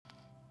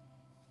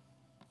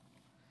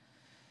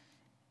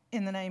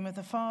In the name of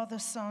the Father,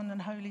 Son,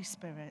 and Holy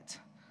Spirit.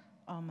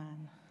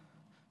 Amen.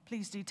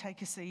 Please do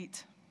take a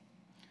seat.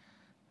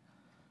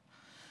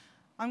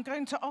 I'm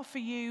going to offer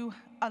you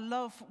a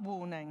love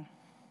warning.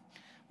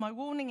 My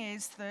warning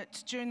is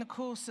that during the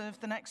course of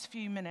the next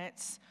few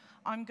minutes,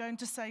 I'm going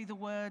to say the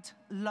word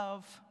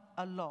love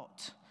a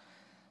lot.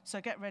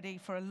 So get ready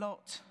for a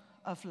lot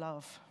of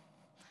love.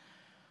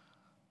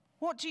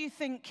 What do you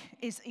think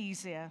is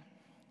easier?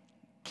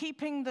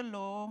 Keeping the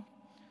law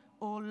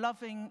or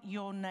loving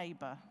your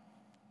neighbor?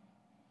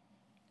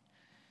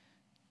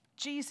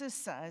 Jesus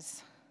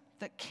says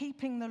that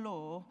keeping the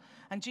law,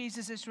 and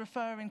Jesus is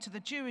referring to the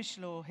Jewish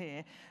law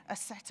here, a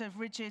set of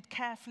rigid,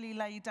 carefully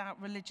laid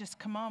out religious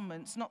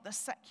commandments, not the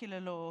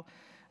secular law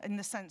in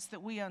the sense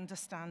that we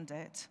understand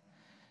it.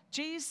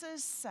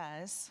 Jesus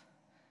says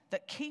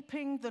that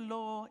keeping the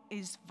law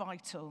is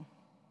vital.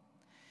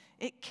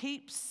 It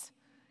keeps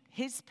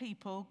his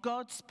people,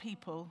 God's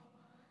people,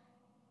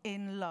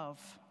 in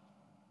love.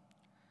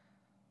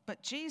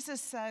 But Jesus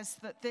says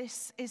that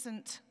this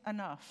isn't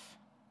enough.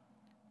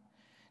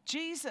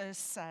 Jesus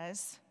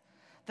says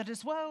that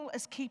as well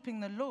as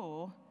keeping the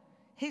law,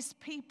 his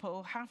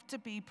people have to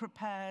be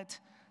prepared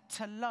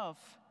to love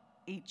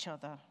each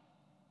other,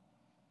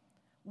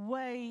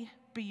 way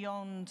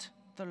beyond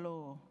the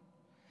law.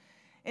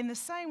 In the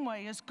same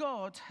way as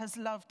God has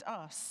loved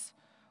us,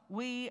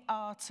 we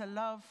are to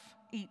love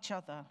each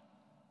other.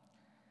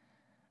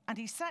 And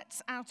he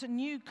sets out a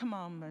new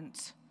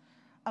commandment,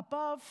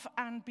 above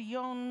and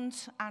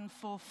beyond and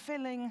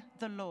fulfilling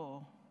the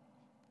law.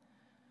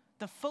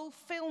 The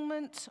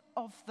fulfillment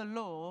of the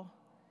law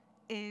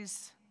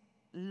is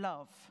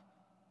love.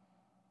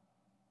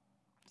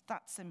 It's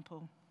that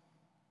simple.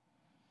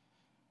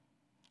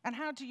 And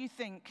how do you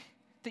think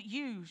that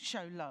you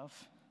show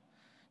love?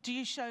 Do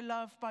you show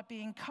love by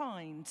being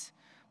kind,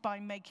 by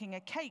making a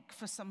cake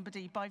for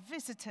somebody, by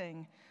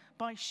visiting,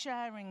 by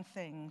sharing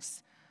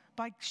things,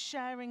 by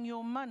sharing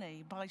your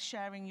money, by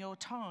sharing your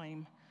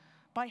time,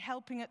 by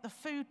helping at the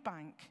food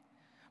bank,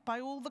 by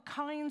all the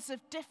kinds of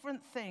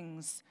different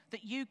things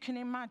that you can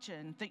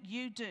imagine that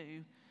you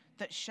do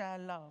that share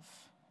love?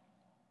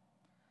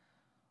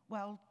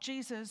 Well,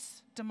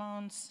 Jesus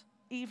demands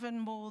even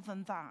more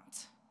than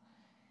that.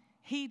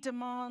 He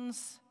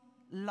demands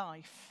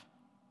life,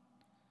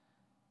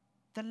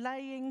 the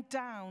laying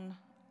down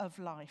of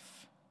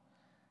life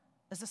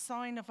as a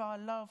sign of our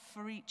love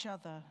for each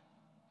other.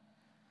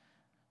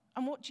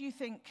 And what do you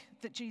think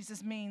that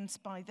Jesus means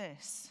by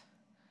this?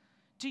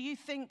 Do you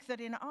think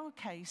that in our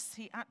case,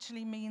 he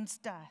actually means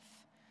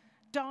death,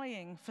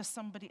 dying for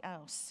somebody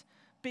else,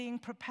 being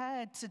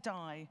prepared to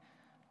die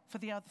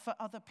for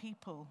other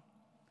people,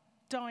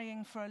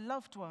 dying for a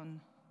loved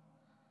one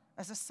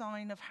as a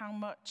sign of how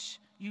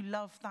much you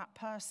love that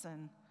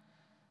person,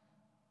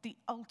 the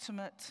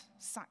ultimate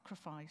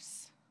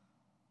sacrifice?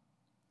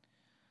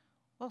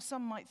 Well,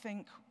 some might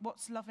think,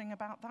 what's loving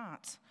about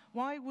that?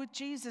 Why would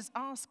Jesus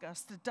ask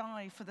us to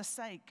die for the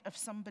sake of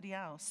somebody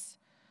else?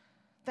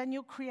 Then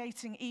you're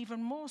creating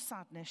even more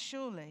sadness,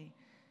 surely.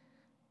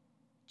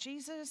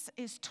 Jesus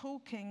is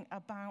talking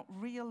about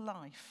real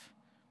life,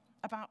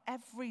 about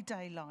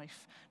everyday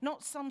life,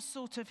 not some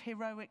sort of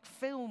heroic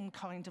film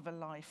kind of a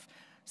life,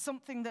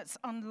 something that's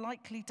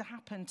unlikely to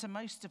happen to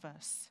most of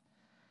us.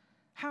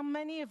 How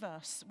many of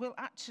us will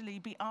actually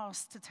be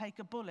asked to take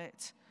a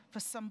bullet for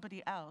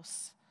somebody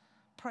else?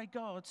 Pray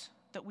God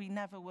that we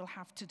never will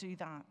have to do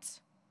that.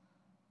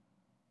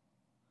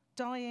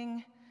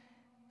 Dying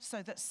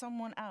so that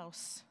someone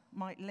else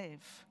might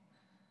live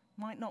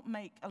might not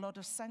make a lot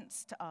of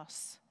sense to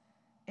us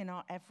in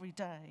our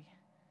everyday.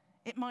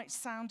 It might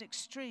sound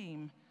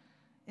extreme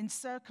in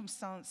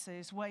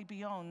circumstances way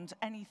beyond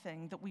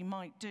anything that we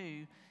might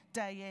do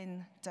day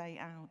in, day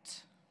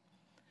out.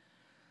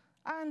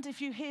 And if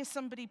you hear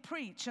somebody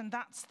preach and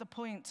that's the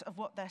point of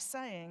what they're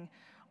saying,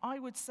 I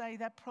would say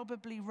they're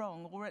probably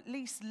wrong, or at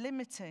least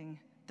limiting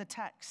the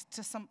text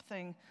to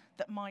something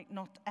that might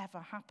not ever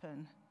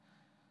happen.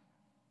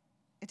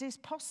 It is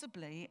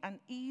possibly an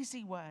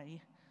easy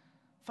way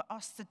for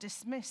us to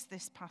dismiss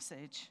this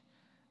passage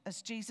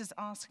as Jesus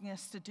asking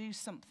us to do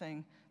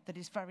something that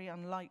is very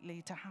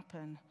unlikely to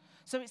happen.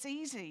 So it's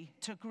easy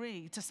to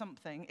agree to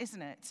something,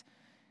 isn't it,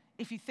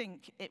 if you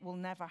think it will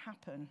never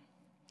happen.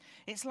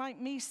 It's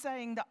like me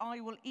saying that I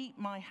will eat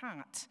my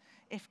hat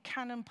if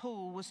Canon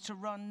was to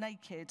run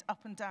naked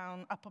up and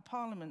down Upper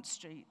Parliament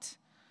Street.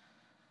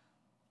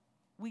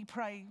 We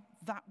pray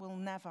that will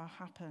never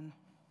happen.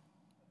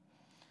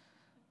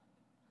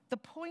 The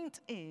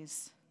point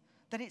is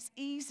that it's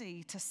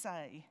easy to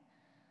say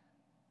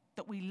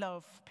that we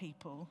love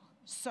people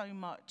so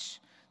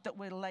much that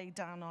we'll lay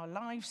down our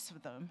lives for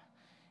them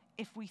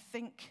if we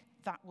think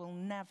that will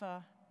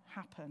never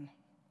happen.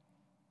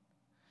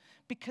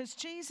 Because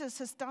Jesus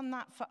has done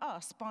that for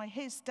us by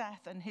his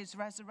death and his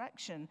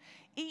resurrection.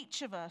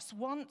 Each of us,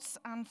 once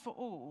and for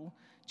all,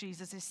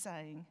 Jesus is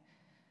saying,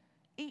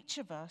 each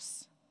of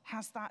us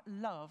has that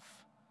love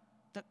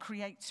that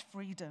creates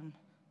freedom.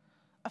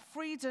 A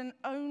freedom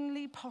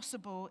only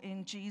possible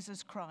in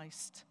Jesus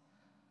Christ.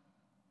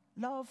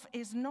 Love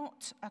is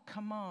not a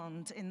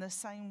command in the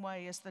same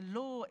way as the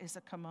law is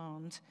a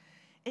command.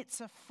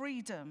 It's a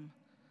freedom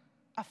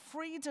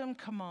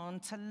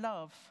command to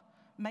love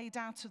made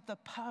out of the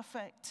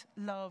perfect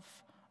love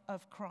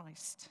of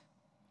Christ.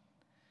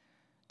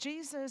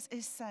 Jesus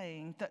is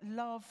saying that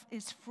love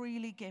is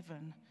freely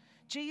given.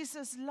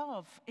 Jesus'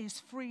 love is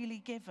freely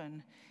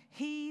given.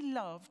 He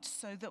loved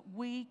so that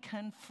we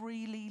can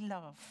freely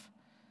love.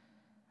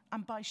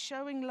 And by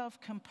showing love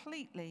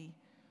completely,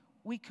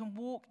 we can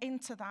walk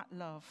into that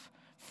love,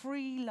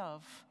 free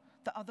love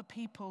that other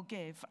people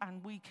give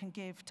and we can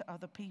give to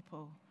other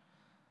people.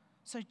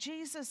 So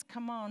Jesus'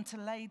 command to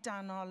lay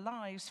down our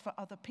lives for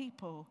other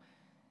people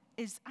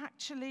is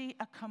actually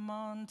a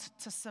command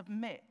to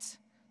submit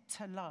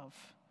to love.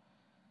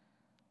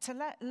 To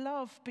let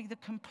love be the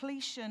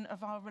completion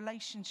of our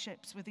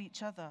relationships with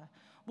each other,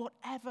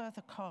 whatever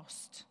the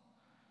cost.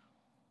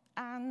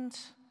 And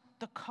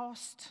the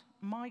cost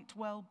might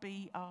well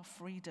be our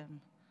freedom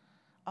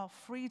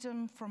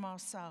from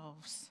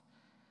ourselves.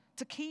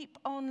 To keep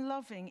on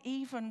loving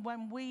even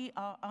when we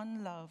are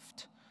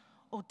unloved,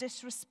 or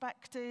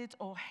disrespected,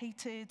 or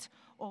hated,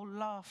 or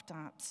laughed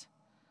at.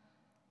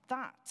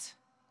 That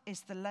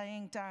is the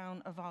laying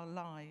down of our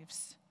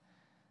lives.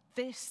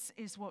 This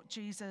is what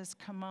Jesus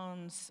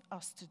commands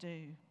us to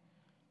do.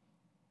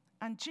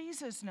 And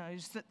Jesus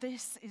knows that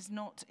this is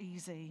not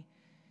easy.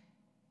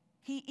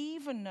 He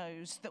even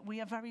knows that we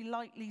are very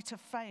likely to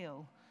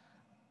fail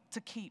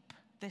to keep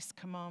this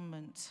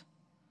commandment.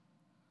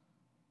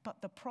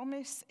 But the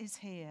promise is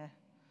here.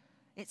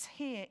 It's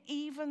here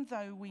even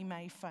though we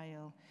may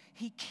fail.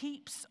 He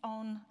keeps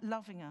on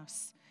loving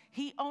us.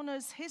 He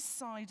honors his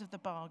side of the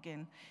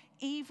bargain,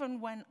 even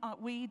when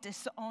we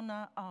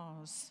dishonor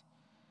ours.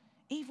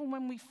 Even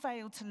when we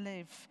fail to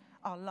live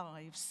our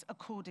lives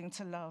according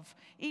to love,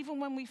 even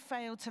when we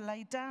fail to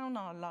lay down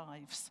our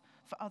lives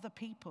for other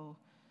people,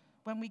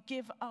 when we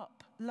give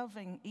up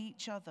loving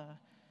each other,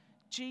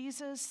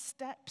 Jesus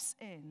steps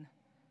in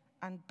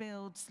and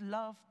builds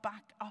love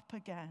back up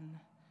again.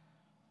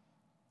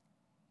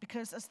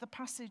 Because as the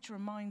passage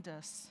reminds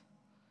us,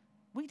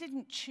 we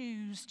didn't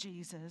choose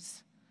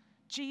Jesus.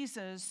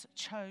 Jesus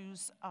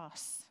chose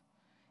us.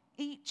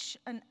 Each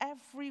and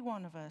every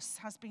one of us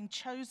has been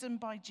chosen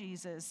by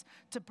Jesus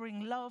to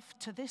bring love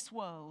to this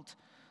world,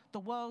 the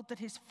world that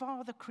his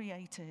Father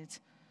created.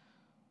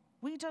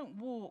 We don't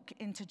walk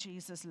into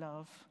Jesus'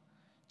 love.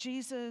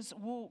 Jesus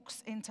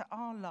walks into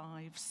our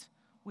lives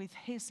with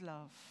his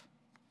love.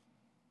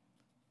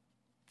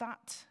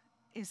 That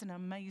is an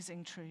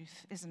amazing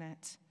truth, isn't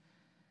it?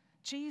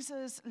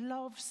 Jesus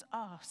loves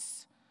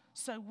us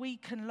so we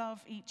can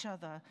love each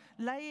other,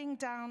 laying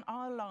down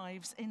our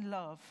lives in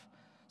love,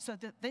 so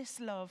that this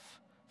love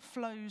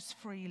flows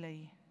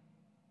freely.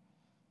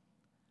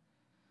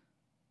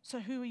 So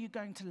who are you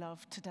going to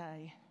love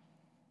today?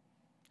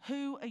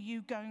 Who are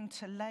you going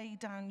to lay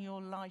down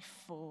your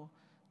life for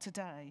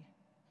today?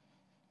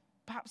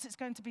 Perhaps it's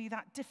going to be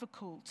that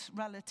difficult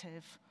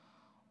relative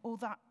or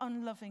that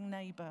unloving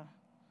neighbor,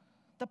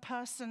 the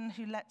person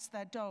who lets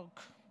their dog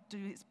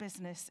do its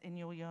business in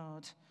your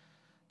yard,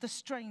 the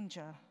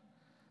stranger,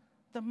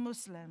 the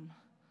Muslim,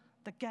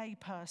 the gay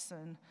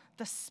person,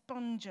 the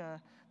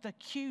sponger, the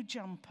queue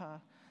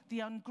jumper,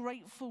 the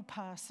ungrateful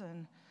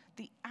person,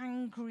 the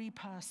angry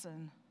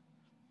person.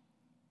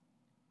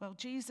 Well,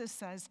 Jesus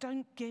says,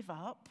 don't give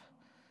up.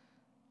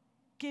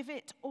 Give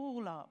it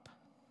all up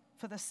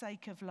for the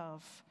sake of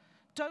love.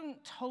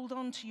 Don't hold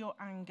on to your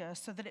anger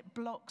so that it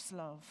blocks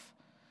love.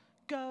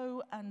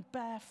 Go and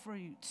bear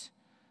fruit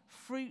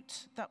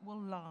that will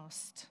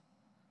last.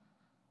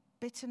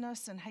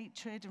 Bitterness and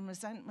hatred and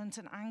resentment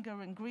and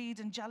anger and greed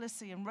and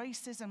jealousy and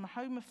racism,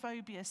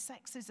 homophobia,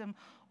 sexism,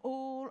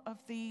 all of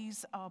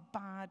these are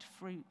bad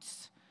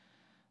fruits.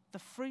 The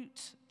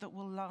fruit that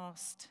will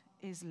last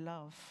is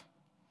love.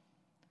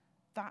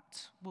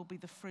 That will be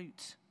the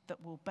fruit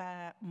that will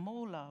bear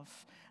more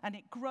love. And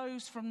it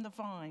grows from the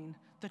vine,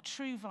 the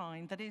true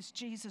vine that is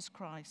Jesus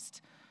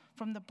Christ,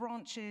 from the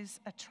branches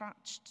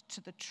attached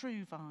to the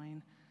true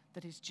vine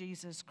that is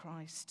Jesus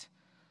Christ.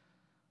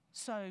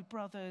 So,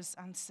 brothers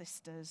and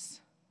sisters,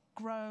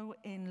 grow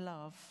in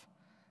love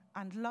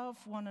and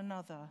love one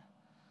another.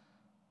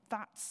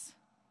 That's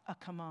a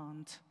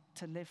command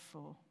to live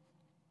for.